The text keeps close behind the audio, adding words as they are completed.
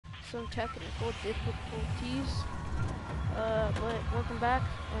some technical difficulties. But welcome back.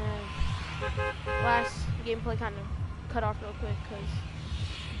 And last gameplay kind of cut off real quick because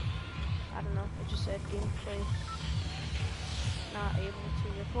I don't know. It just said gameplay not able to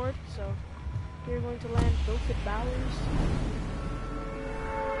record. So we're going to land Built-It Bowers.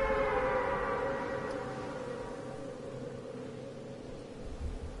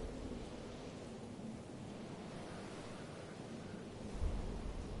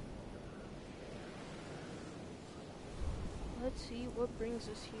 Let's see what brings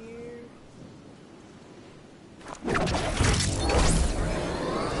us here.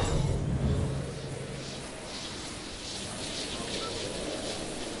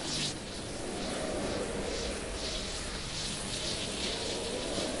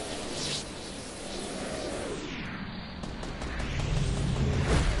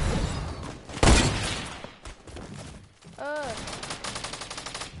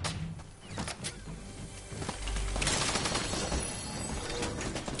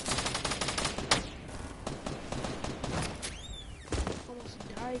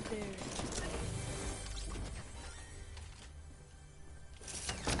 There.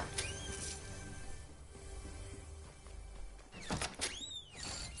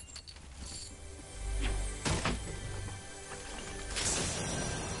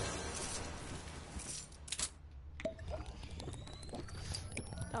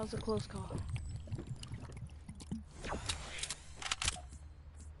 That was a close call.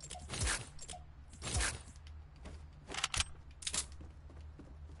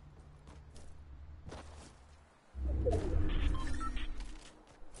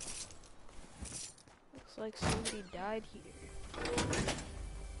 Like somebody died here.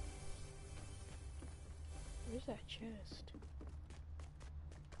 Where's that chest?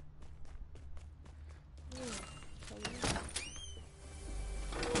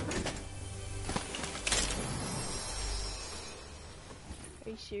 Are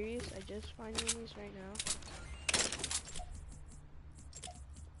you serious? I just find these right now.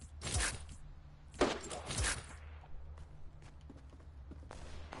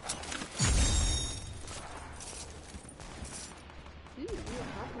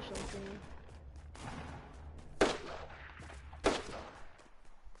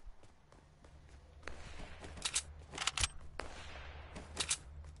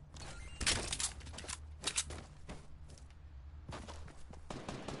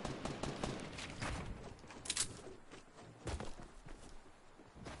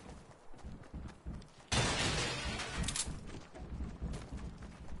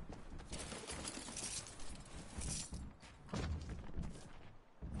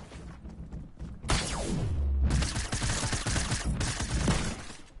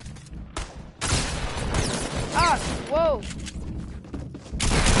 Whoa!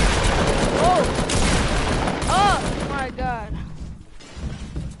 Whoa! Oh my god!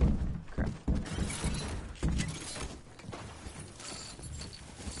 Crap.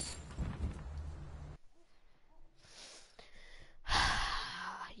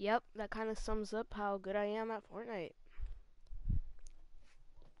 Yep, that kind of sums up how good I am at Fortnite.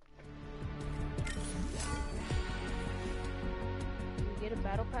 You get a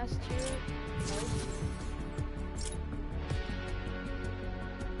battle pass tier? No.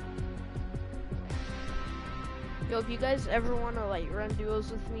 Yo, if you guys ever want to like run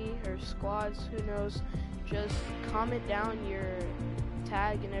duos with me or squads, who knows, just comment down your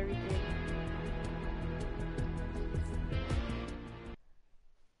tag and everything.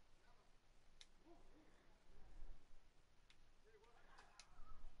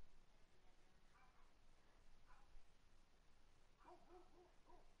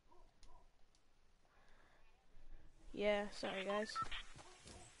 Yeah, sorry guys.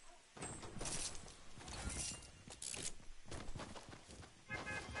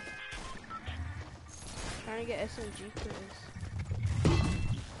 Trying to get SMG for this.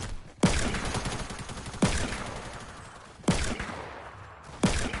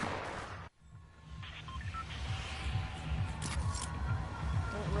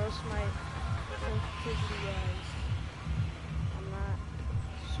 Don't roast my sensitivity, guys. I'm not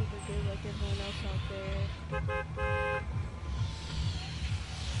super good like everyone else out there.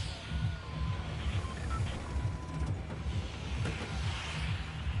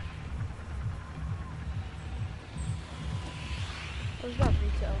 What was that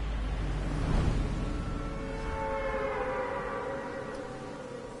retail?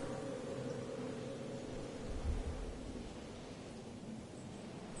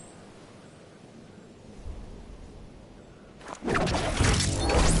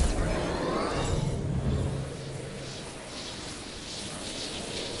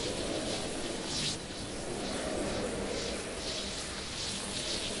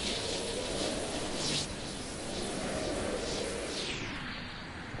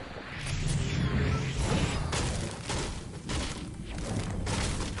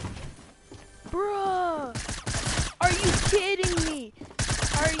 Bruh! Are you kidding me?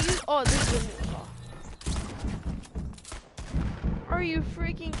 Are you? Oh, this is a new call. Are you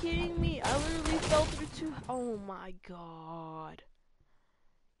freaking kidding me? I literally fell through two. Oh my god.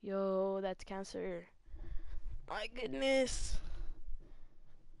 Yo, that's cancer. My goodness.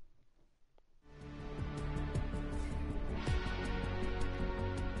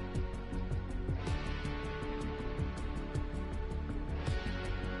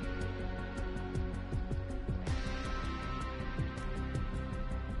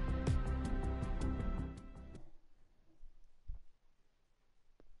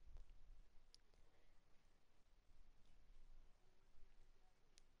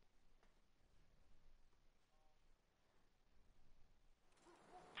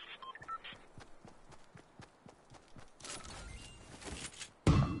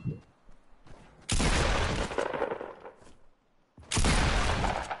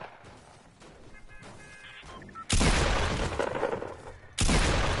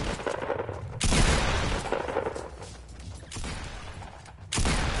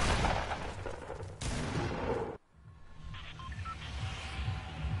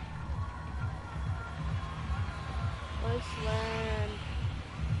 Land.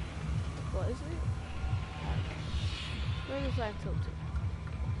 What is it? Where is land tilted?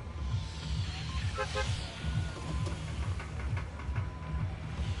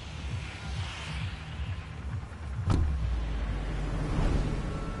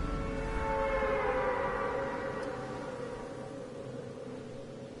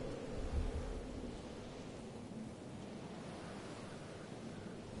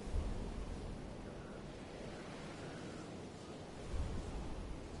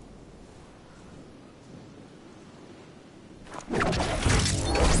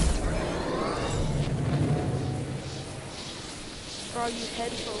 For all you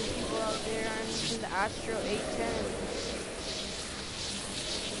headphone people out there, I'm using the Astro 810.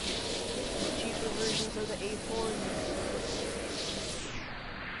 Cheaper versions of the A4s.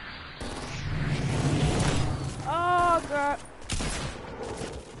 Oh god.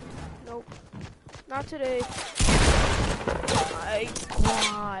 Nope. Not today. My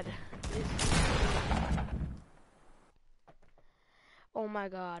god. Oh my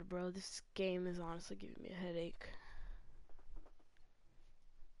god, bro. This game is honestly giving me a headache.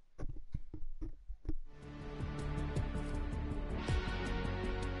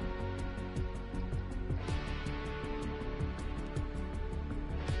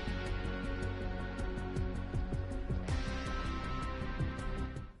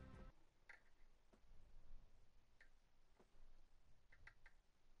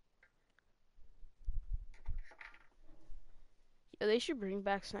 Yeah, they should bring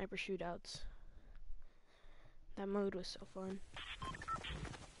back sniper shootouts. That mode was so fun.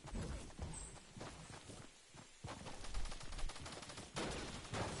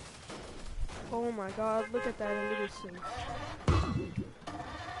 Oh my god, look at that in the distance.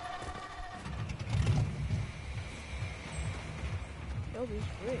 Yo, these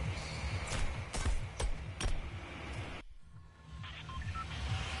bricks.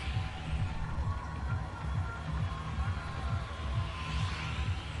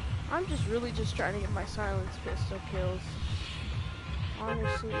 I'm just really just trying to get my silence pistol kills.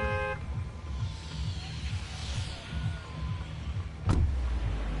 Honestly.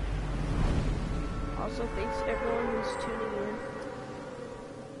 Also, thanks to everyone who's tuning in.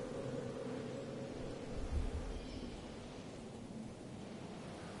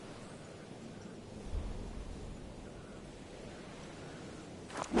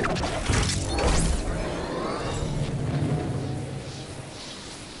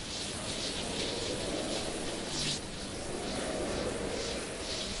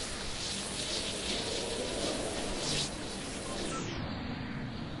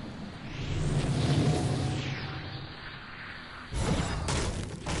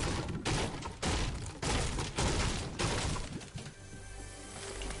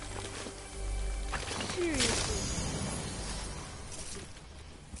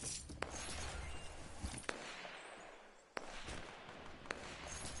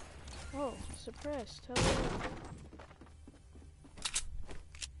 Oh, suppressed. Hello.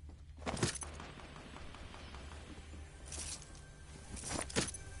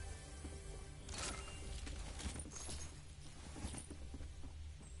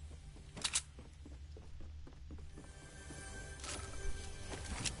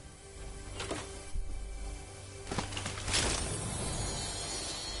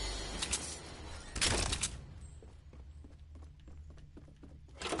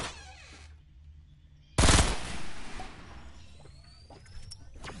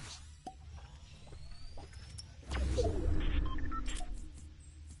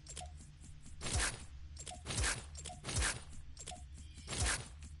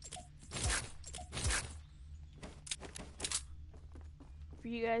 For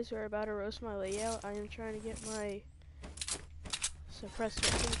you guys who are about to roast my layout, I am trying to get my suppressed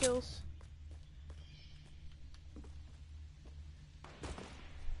weapon kills.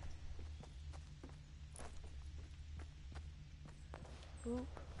 Oop,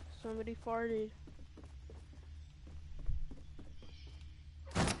 somebody farted.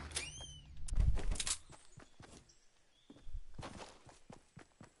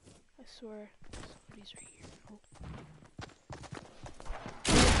 I swear, somebody's right here. Oh.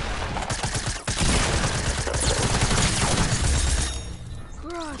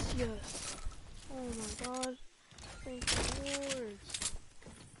 Gracias! Oh my god. Thank you, Lord.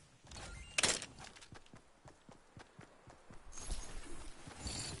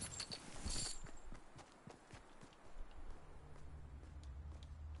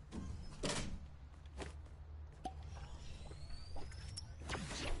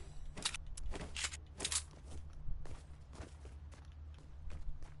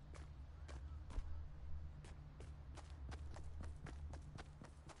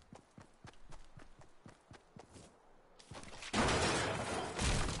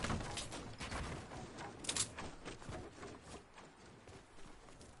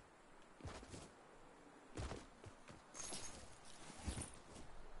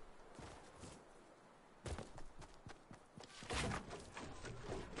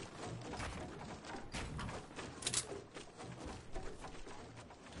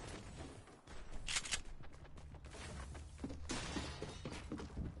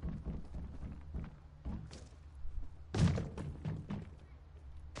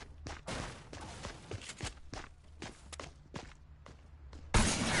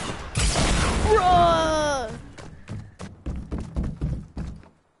 Bruh!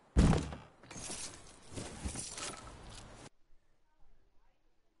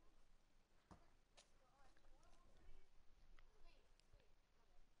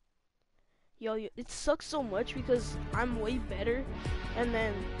 Yo, it sucks so much because I'm way better, and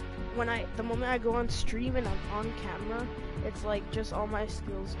then the moment I go on stream and I'm on camera, it's like just all my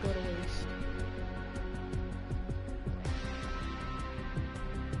skills go to waste.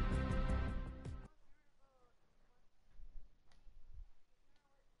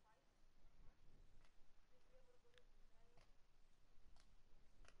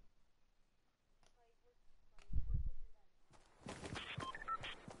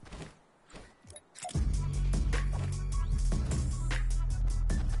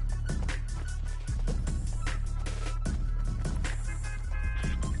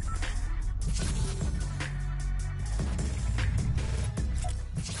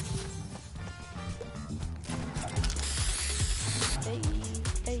 Hey,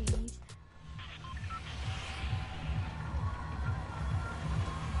 hey.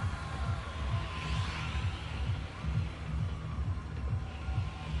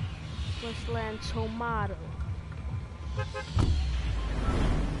 Westland tomato.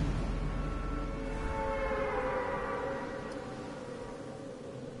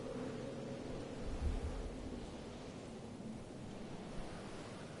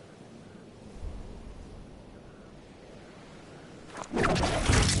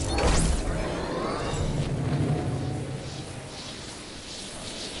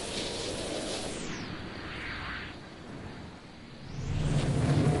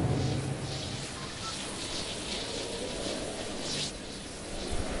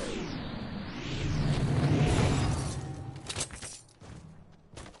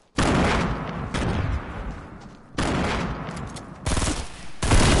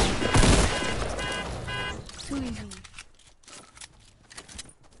 Too easy.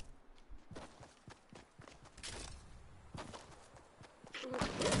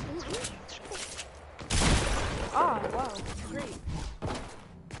 Ah, wow, great.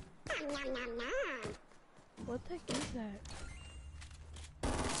 What the heck is that?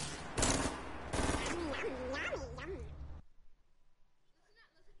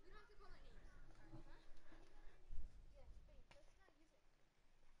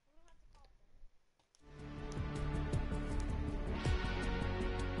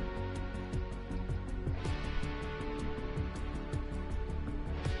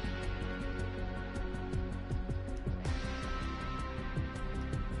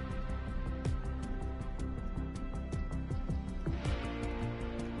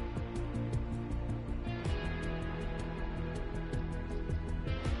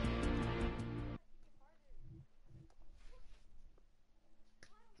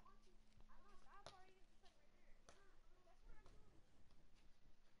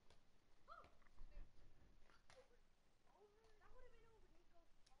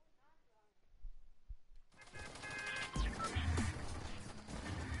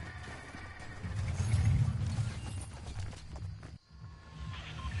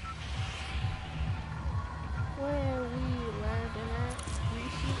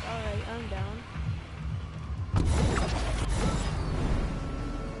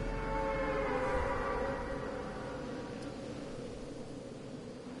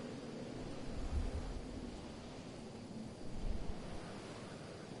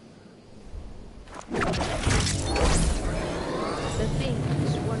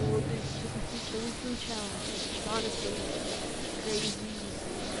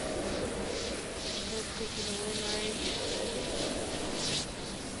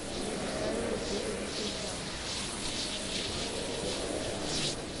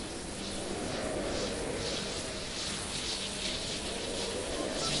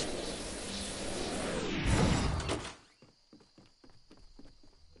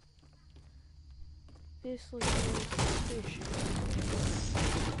 This looks suspicious.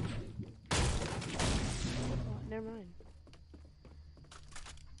 Oh, never mind.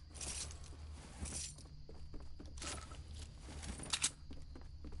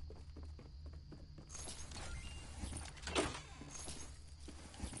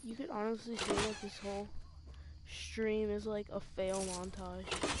 You could honestly say that this whole stream is like a fail montage.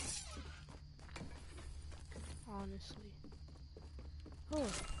 Honestly. Oh,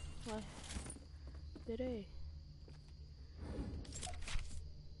 why did I?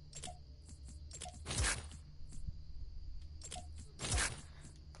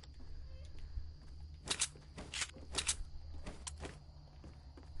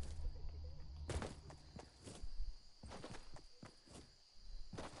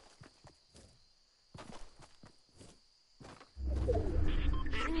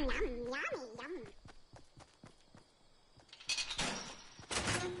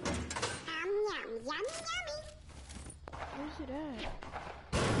 Where's it at?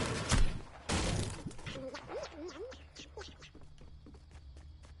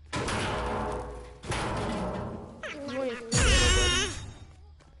 Wait.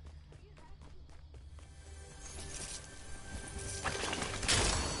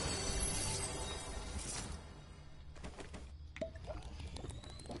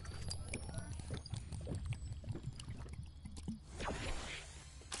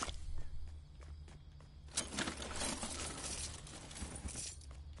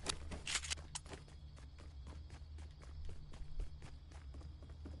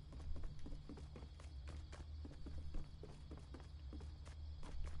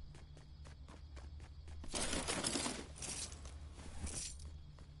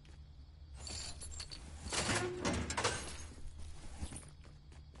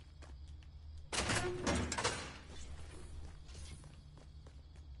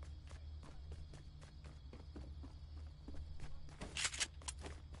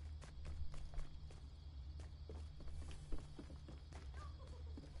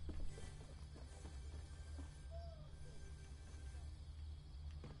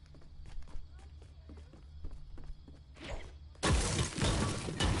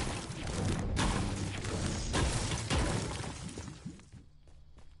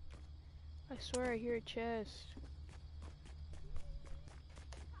 I swear I hear a chest.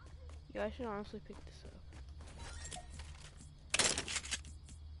 Yeah, I should honestly pick this up.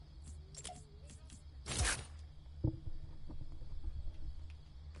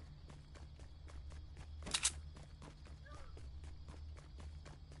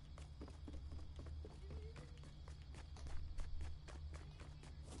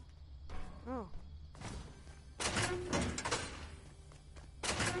 Oh.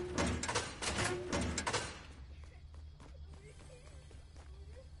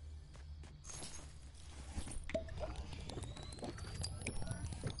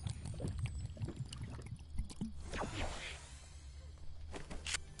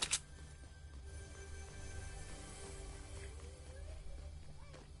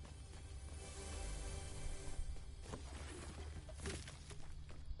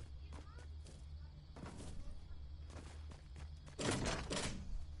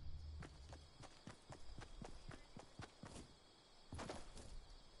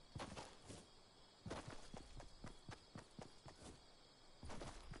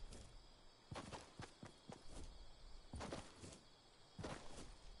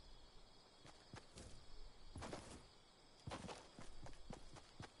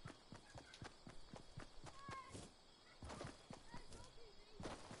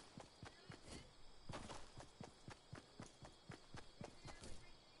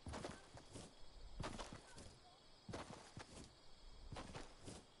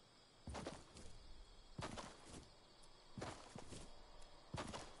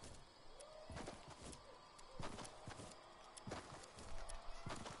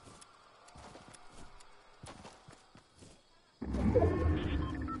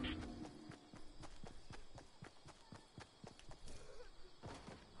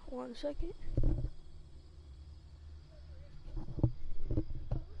 One second.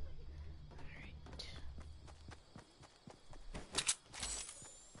 Alright.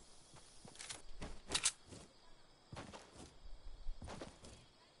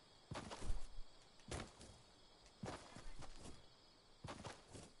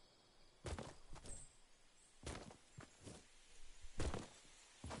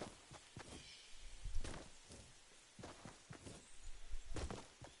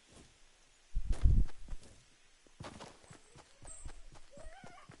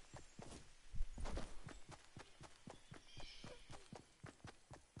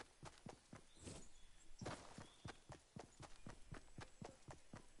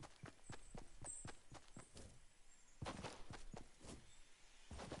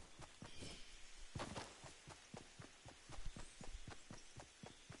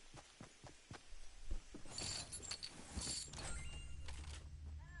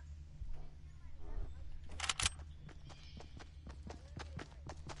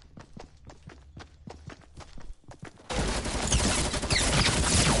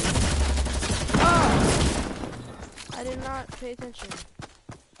 pay attention.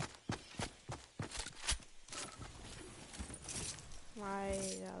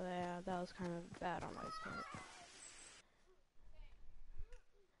 Yeah, that was kind of bad on my part.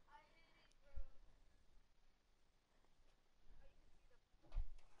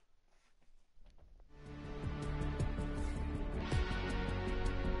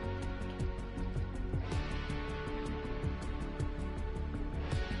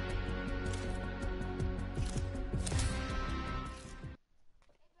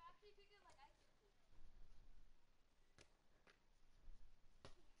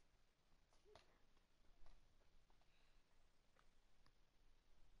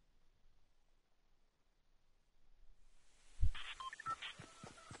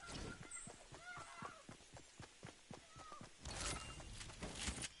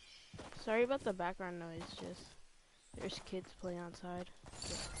 Sorry about the background noise, just there's kids playing outside.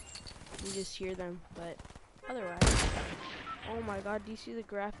 So you just hear them, but otherwise. Oh my god, do you see the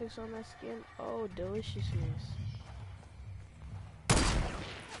graphics on that skin? Oh, deliciousness.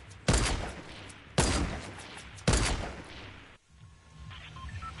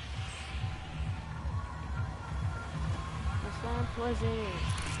 That's not unpleasant.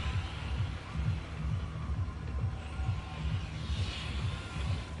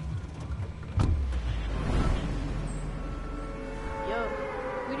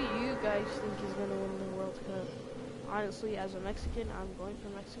 Who do you guys think is gonna win the World Cup? Honestly, as a Mexican, I'm going for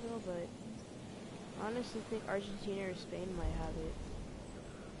Mexico, but I honestly think Argentina or Spain might have it.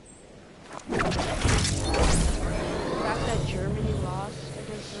 The fact that Germany lost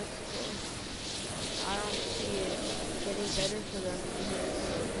against Mexico, I don't see it getting better for them because,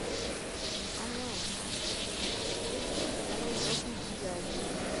 I don't know. I don't know if you guys.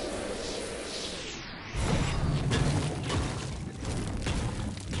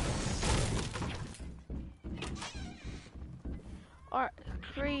 Alright,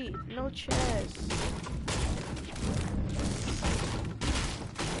 great, no chest.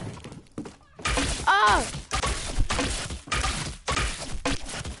 Ah!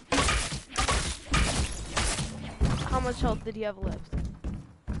 How much health did he have left?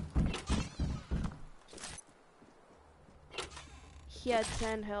 He had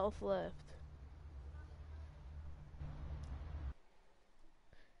 10 health left.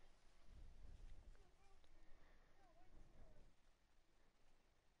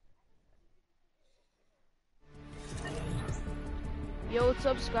 Yo, what's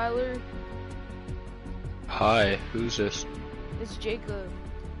up, Skylar? Hi, who's this? It's Jacob.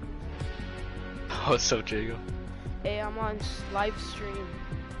 What's up, Jacob? Hey, I'm on live stream.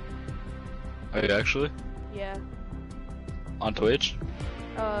 Are you actually? Yeah. On Twitch?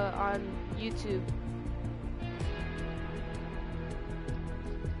 On YouTube.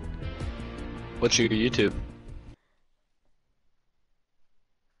 What's your YouTube?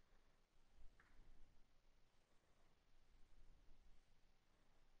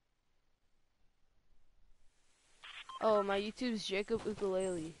 Oh, my YouTube's Jacob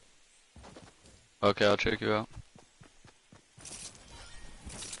Ukulele. Okay, I'll check you out.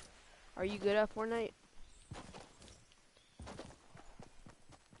 Are you good at Fortnite?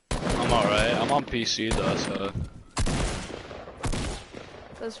 I'm alright. I'm on PC though, so.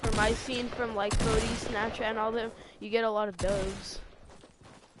 Because from my scene from like Cody, Snapchat, and all them, you get a lot of doves.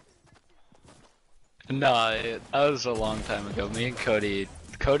 Nah, that was a long time ago. Me and Cody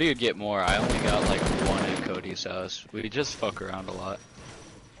would get more. I only got like one at Cody's house. We just fuck around a lot.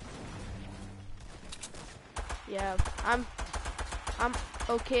 Yeah, I'm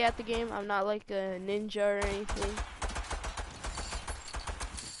okay at the game. I'm not like a ninja or anything.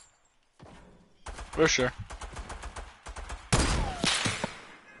 For sure.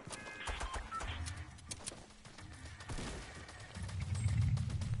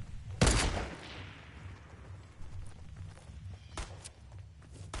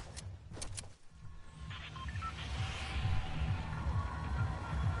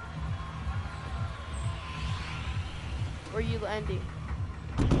 Where are you landing?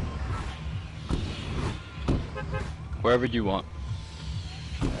 Wherever you want.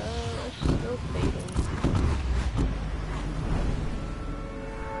 Let's just go fatal.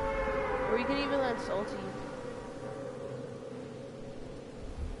 Or you can even land salty.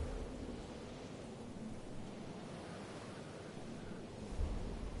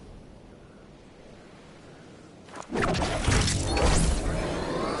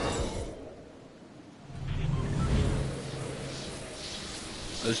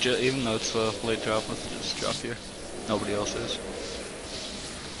 It's just, even though it's a late drop, let's just drop here. Nobody else is.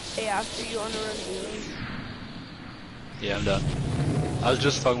 Hey, after you on the run daily. Yeah, I'm done. I was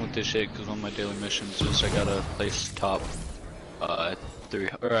just fucking with this shit because one of my daily missions is I gotta place top. I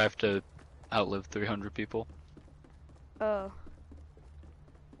have to outlive 300 people. Oh.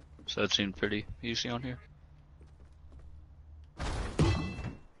 So it seemed pretty easy on here.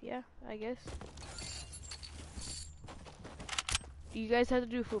 Yeah, I guess. Do you guys have to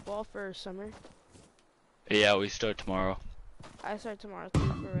do football for summer? Yeah, we start tomorrow. I start tomorrow too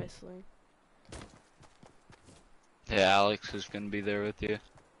for wrestling. Yeah, Alex is gonna be there with you.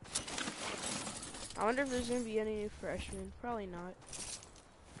 I wonder if there's gonna be any new freshmen. Probably not.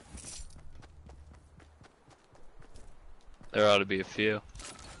 There ought to be a few.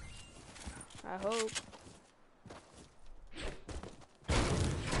 I hope.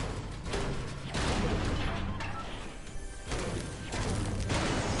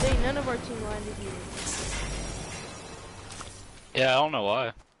 Dang, none of our team landed here. Yeah, I don't know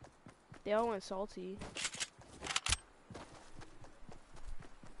why. They all went salty.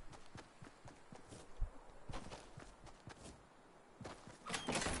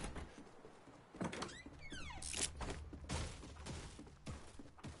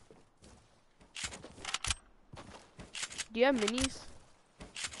 Do you have minis?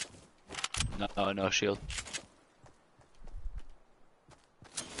 No, no shield.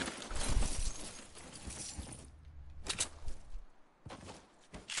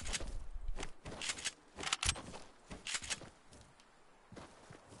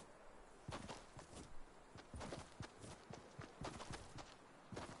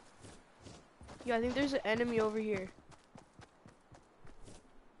 Yeah, I think there's an enemy over here.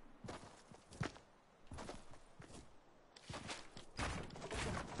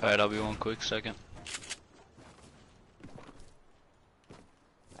 Alright, I'll be one quick second.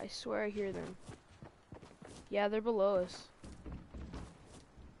 I swear I hear them. Yeah, they're below us.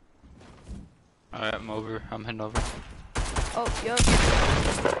 Alright, I'm over. I'm heading over. Oh, yup.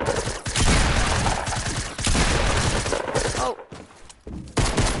 Oh.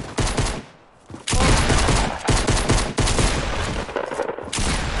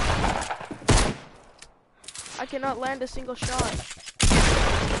 I cannot land a single shot.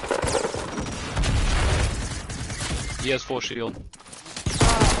 He has full shield.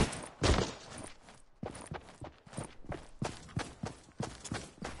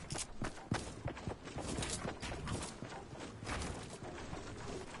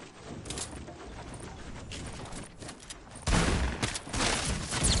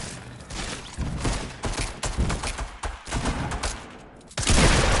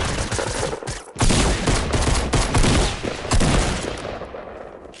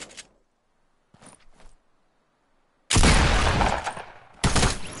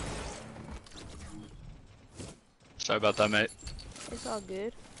 Sorry about that, mate. It's all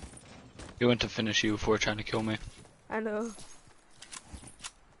good. He went to finish you before trying to kill me. I know.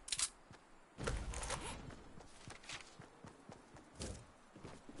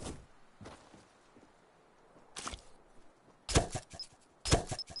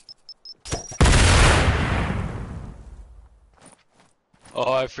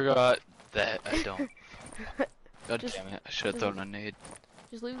 Oh, I forgot that I don't. God Just- damn it, I should have thrown a nade.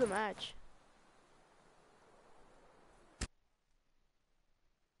 Just leave the match.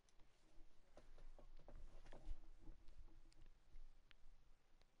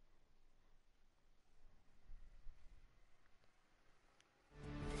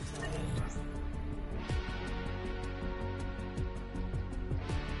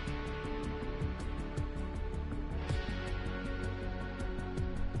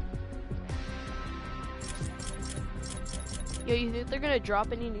 Yo, you think they're gonna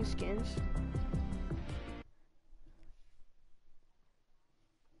drop any new skins?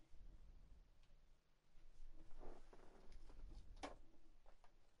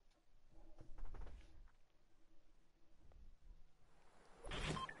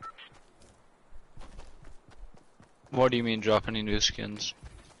 What do you mean drop any new skins?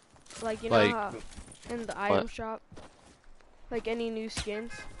 Like, you know Like, how in the item shop? Like any new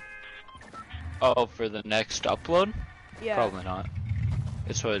skins? Oh, for the next upload? Yeah. Probably not.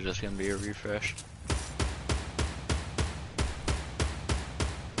 It's probably just gonna be a refresh.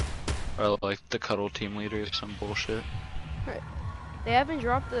 Or like the cuddle team leader or some bullshit. Right. They haven't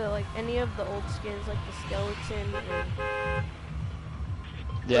dropped any of the old skins, like the skeleton. Yeah,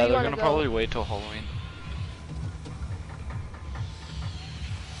 you they're wanna gonna go? probably wait till Halloween.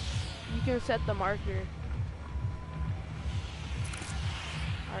 You can set the marker.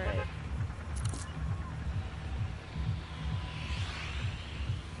 Alright.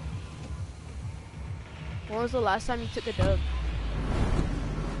 When was the last time you took a dub?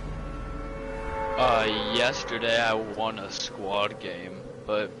 Yesterday I won a squad game,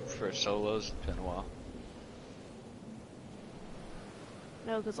 but for solos, it's been a while.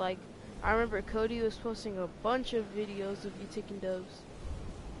 No, cause like I remember Cody was posting a bunch of videos of you taking dubs.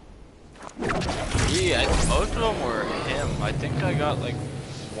 Yeah, most of them were him. I think I got like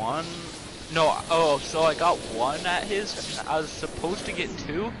one. No, oh, so I got one at his. I was supposed to get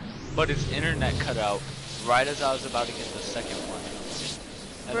two, but his internet cut out right as I was about to get the second one.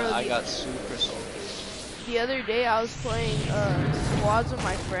 And Bro, I got super salty. the other day I was playing squads with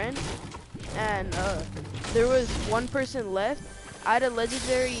my friend, and there was one person left. I had a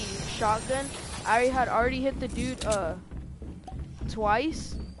legendary shotgun. I had already hit the dude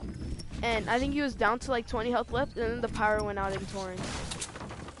twice, and I think he was down to like 20 health left, and then the power went out in Torrance.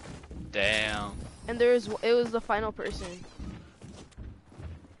 Damn. And it was the final person.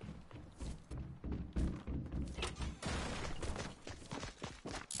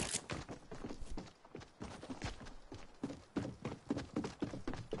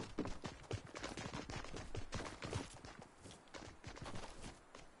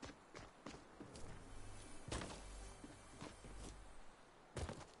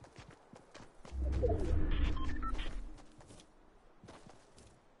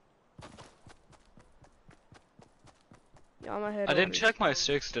 Yeah, my head. I didn't check my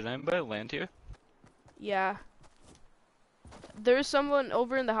 6. Did anybody land here? Yeah. There's someone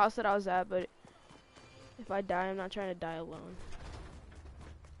over in the house that I was at, but if I die, I'm not trying to die alone.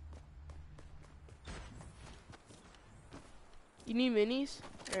 You need minis?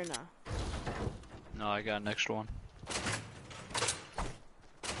 Or nah? No, I got next one.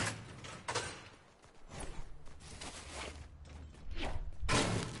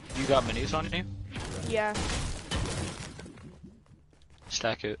 You got minis on you? Yeah.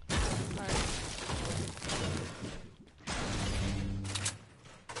 Stack it. Alright.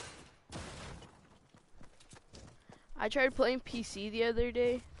 I tried playing PC the other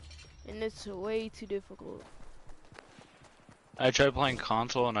day, and it's way too difficult. I tried playing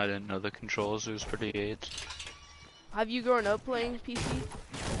console and I didn't know the controls. It was pretty AIDS. Have you grown up playing PC?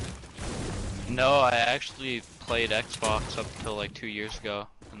 No, I actually played Xbox up until like 2 years ago,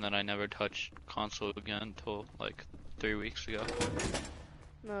 and then I never touched console again until like 3 weeks ago.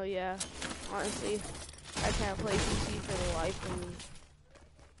 No, yeah. Honestly, I can't play PC for the life of me.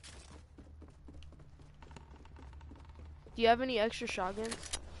 Do you have any extra shotguns?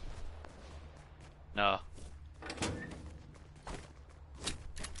 No.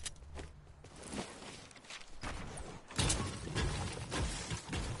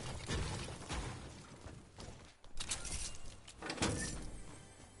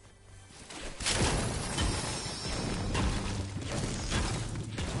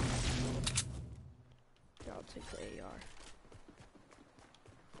 I'll take the AR.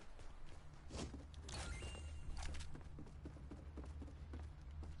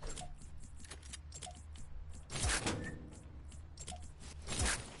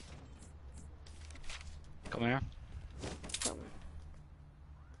 Come here. Come on.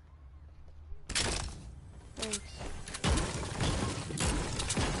 Thanks.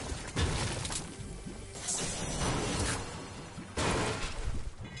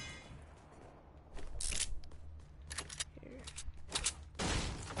 Here.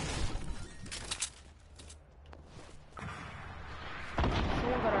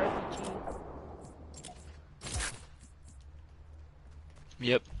 Someone got RPG.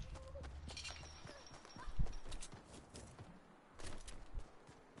 Yep.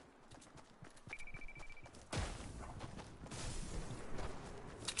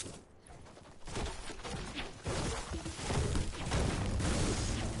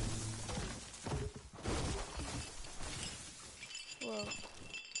 Whoa.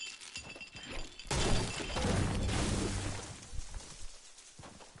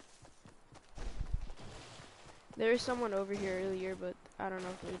 There was someone over here earlier, but I don't know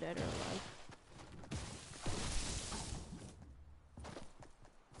if they're dead or alive.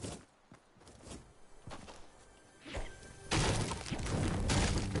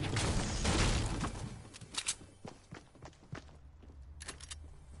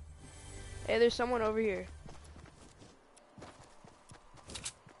 Hey, there's someone over here.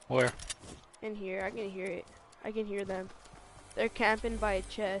 Where? In here, I can hear it. I can hear them. They're camping by a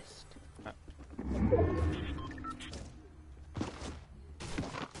chest.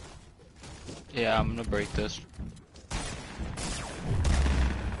 Yeah, I'm gonna break this.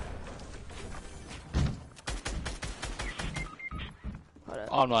 Hold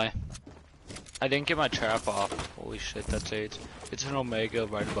up. On my. I didn't get my trap off. Holy shit, that's AIDS. It's an Omega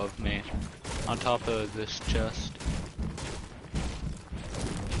right above me. On top of this chest.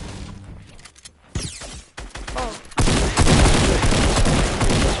 Oh.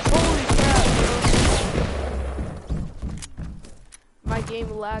 Holy crap, bro. My game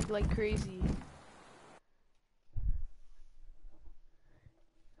lagged like crazy.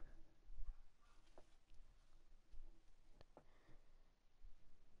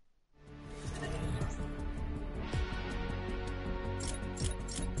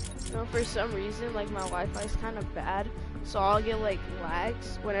 No, for some reason, like my Wi-Fi is kind of bad, so I'll get like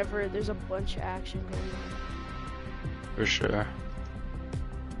lags whenever there's a bunch of action going on. For sure.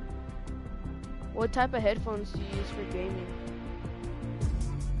 What type of headphones do you use for gaming?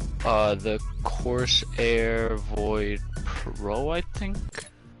 The Corsair Void Pro, I think.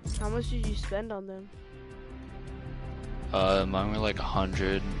 How much did you spend on them? Mine were like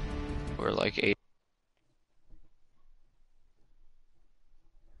 100 or like 80.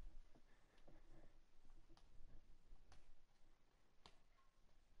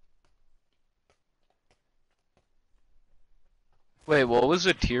 Wait, what was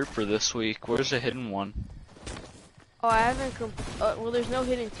the tier for this week? Where's the hidden one? Oh, I haven't well, there's no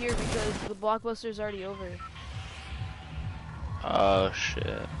hidden tier because the Blockbuster's already over. Oh, shit.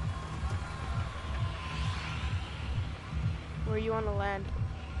 Where you want to land?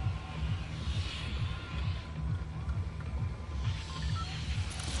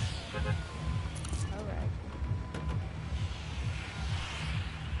 Alright.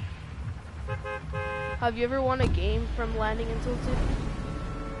 Have you ever won a game from landing in Tilted?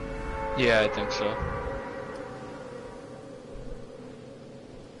 Yeah, I think so.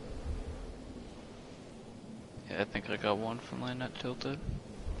 Yeah, I think I got one from landing at Tilted.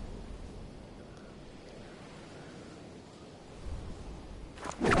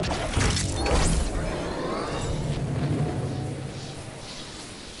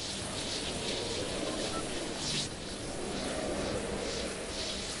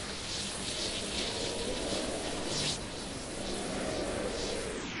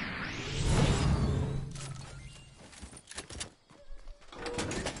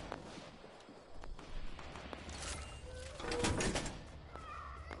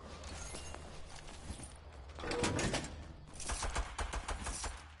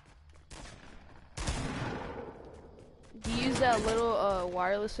 Do you use that little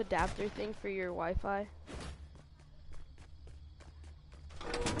wireless adapter thing for your Wi-Fi?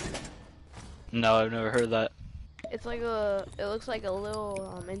 No, I've never heard that. It's like it looks like a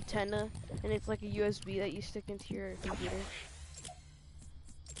little antenna, and it's like a USB that you stick into your computer.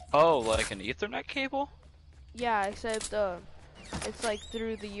 Oh, like an Ethernet cable? Yeah, except it's like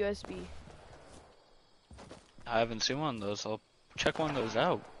through the USB. I haven't seen one of those. I'll check one of those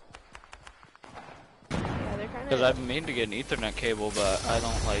out. Yeah, they're kind Because of. I've been meaning to get an Ethernet cable, but I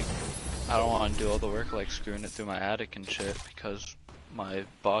don't want to do all the work like screwing it through my attic and shit because my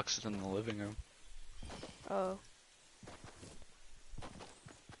box is in the living room. Oh.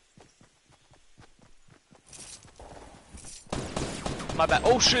 My bad.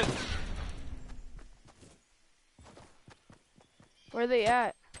 Oh shit! Where are they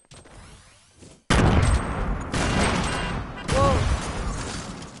at? Whoa.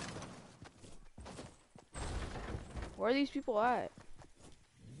 Where are these people at?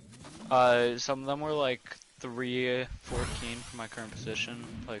 Some of them were like 314 from my current position,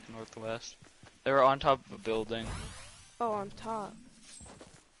 like northwest. They were on top of a building. Oh, on top.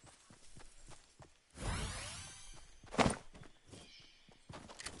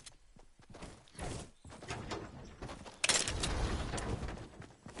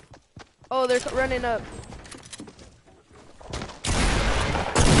 Oh, they're running up.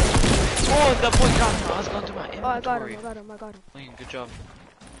 Oh, that boy got him. I was going through my inventory. Oh, I got him, I got him, I got him. Clean, good job.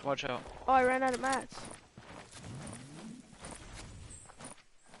 Watch out. Oh, I ran out of mats.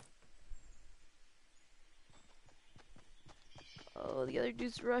 Oh, the other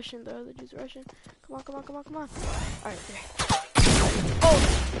dude's rushing, the other dude's rushing. Come on, come on, come on, come on. Alright, there. Oh!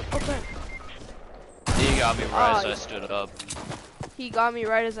 Oh, crap. He got me right as Oh, I stood up. He got me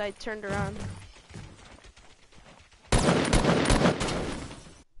right as I turned around.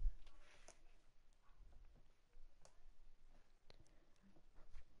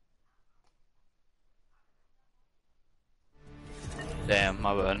 Damn,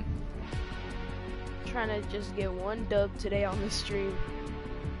 my bad. Trying to just get one dub today on the stream.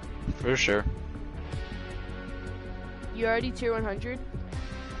 For sure. You already tier 100?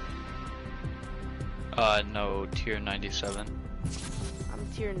 No, tier 97. I'm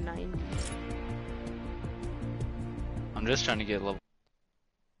tier 90. I'm just trying to get level.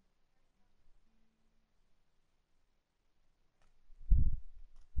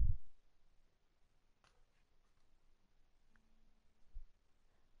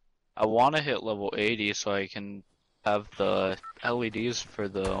 I want to hit level 80 so I can have the LEDs for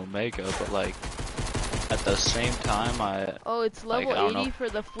the Omega, but like, at the same time, Oh, it's like, level I don't know. 80 for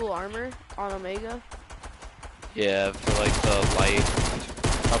the full armor on Omega. Yeah, for like the light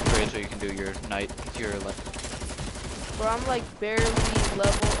upgrade, so you can do your night, your like. Bro, I'm like barely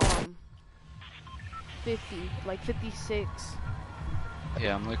level 50, like 56.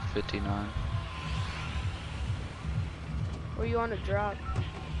 Yeah, I'm like 59. Where you on a drop?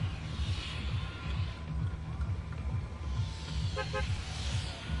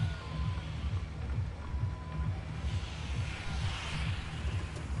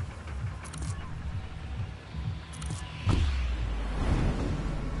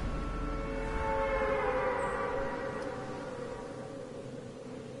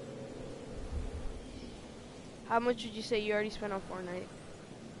 How much would you say you already spent on Fortnite?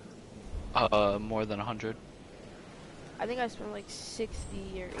 More than 100. I think I spent like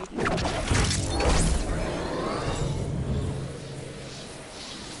 60 or 80.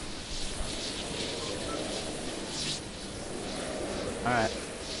 Alright.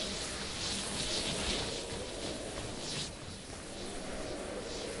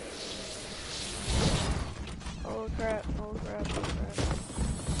 Oh crap, oh crap, oh crap.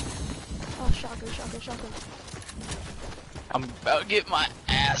 Oh, shotgun, shotgun, shotgun. I'm about to get my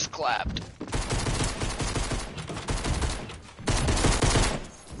ass clapped.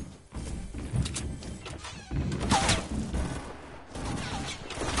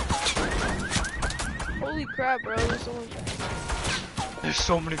 Holy crap, bro, there's so much. There's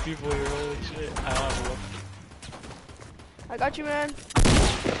so many people here, holy shit. I don't have a look. I got you, man.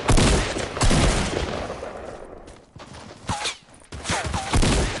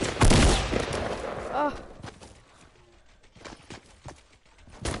 Oh.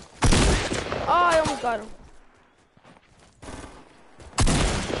 Oh, I almost got him.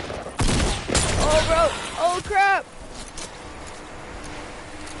 Oh, bro. Oh, crap.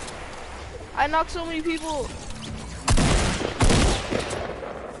 I knocked so many people.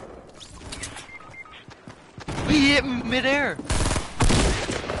 He hit me midair.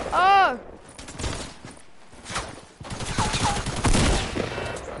 Oh.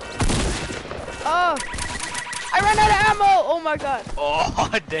 Oh. I ran out of ammo. Oh, my God.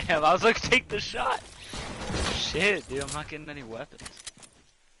 Oh, damn. I was like, take the shot. Shit, dude, I'm not getting any weapons.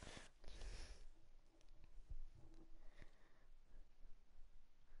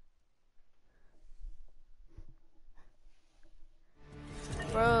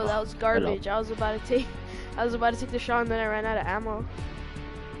 Bro, that was garbage. I was about to take the shot and then I ran out of ammo.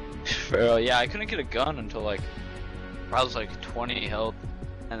 Bro, yeah, I couldn't get a gun until like I was like 20 health,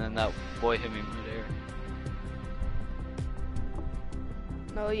 and then that boy hit me midair.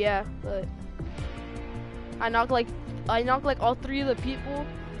 No, yeah, but I knocked like all three of the people,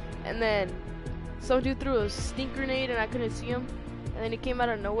 and then some dude threw a stink grenade and I couldn't see him, and then he came out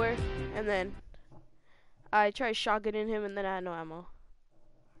of nowhere, and then I tried shotgunning him and then I had no ammo.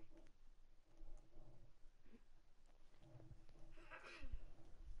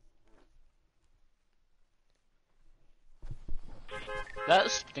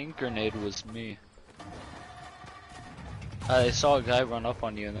 That stink grenade was me. I saw a guy run up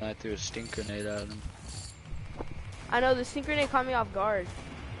on you and then I threw a stink grenade at him. I know, the stink grenade caught me off guard.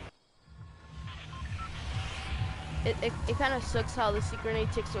 It kind of sucks how the stink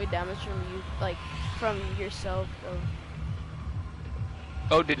grenade takes away damage from you, like from yourself.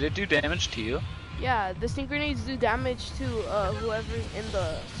 Oh, did it do damage to you? Yeah, the stink grenades do damage to whoever's in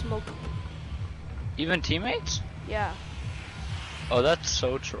the smoke. Even teammates? Yeah. Oh, that's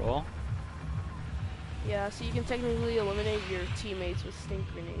so troll. Yeah, so you can technically eliminate your teammates with stink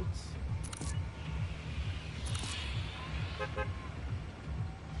grenades.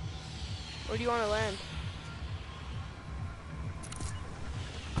 Where do you want to land?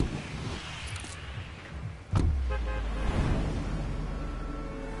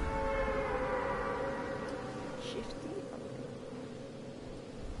 Shifty?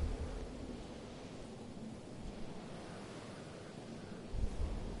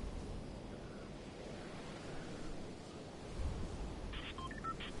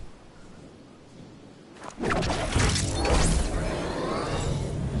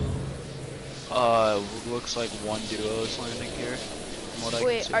 Looks like one duo is landing here. From what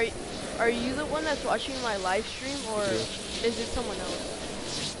Wait, I can see. are you the one that's watching my live stream, or Yeah. is it someone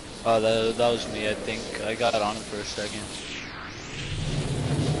else? Oh, that was me, I think. I got on it for a second.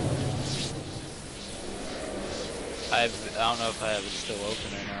 I don't know if I have it still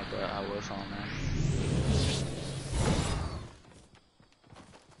open or not, but I was on there.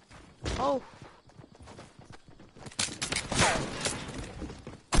 Oh.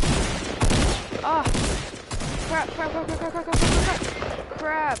 Ah. Crap, crap, crap, crap, crap, crap, crap, crap,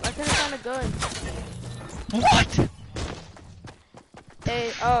 crap. I couldn't find a gun. What?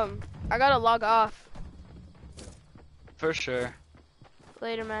 Hey, I gotta log off. For sure.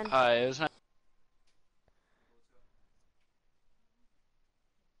 Later, man. It was nice.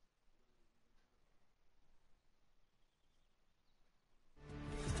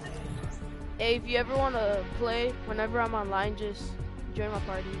 Hey, if you ever wanna play, whenever I'm online, just join my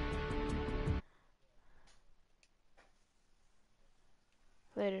party.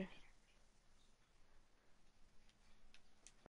 Later.